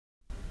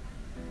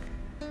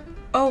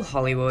Oh,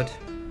 Hollywood.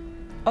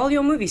 All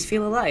your movies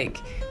feel alike,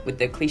 with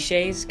their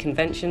cliches,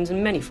 conventions,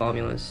 and many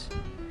formulas.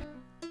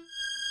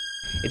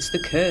 It's the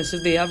curse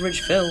of the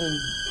average film.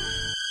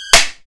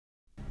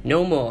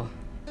 No more.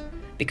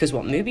 Because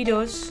what Mubi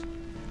does,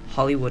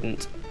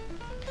 Hollywoodn't.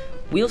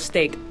 We'll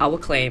stake our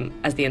claim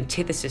as the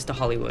antithesis to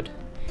Hollywood,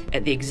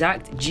 at the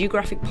exact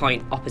geographic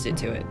point opposite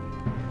to it.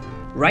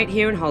 Right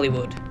here in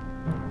Hollywood,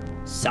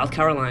 South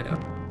Carolina.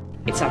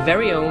 It's our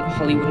very own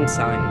Hollywoodn'T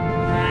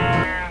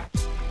sign.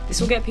 This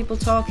will get people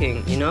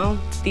talking, you know?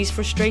 These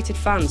frustrated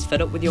fans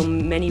fed up with your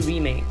many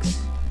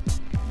remakes.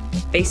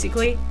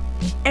 Basically,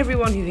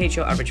 everyone who hates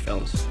your average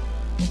films.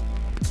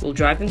 We'll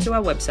drive them to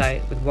our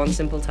website with one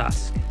simple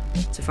task: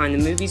 to find the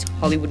movies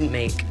Hollywoodn't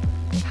make.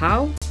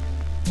 How?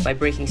 By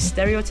breaking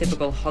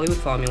stereotypical Hollywood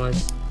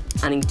formulas,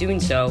 and in doing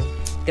so,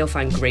 they'll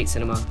find great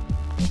cinema,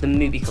 the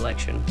Mubi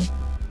collection.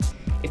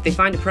 If they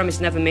find a premise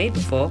never made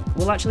before,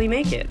 we'll actually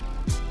make it,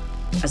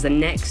 as the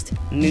next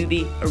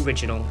Mubi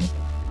original.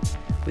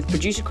 With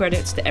producer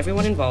credits to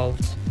everyone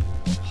involved,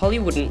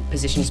 Hollywoodn't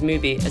positions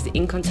Mubi as the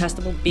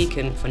incontestable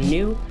beacon for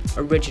new,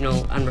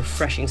 original, and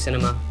refreshing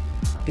cinema.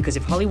 Because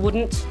if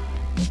Hollywoodn't,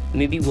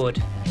 Mubi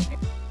would.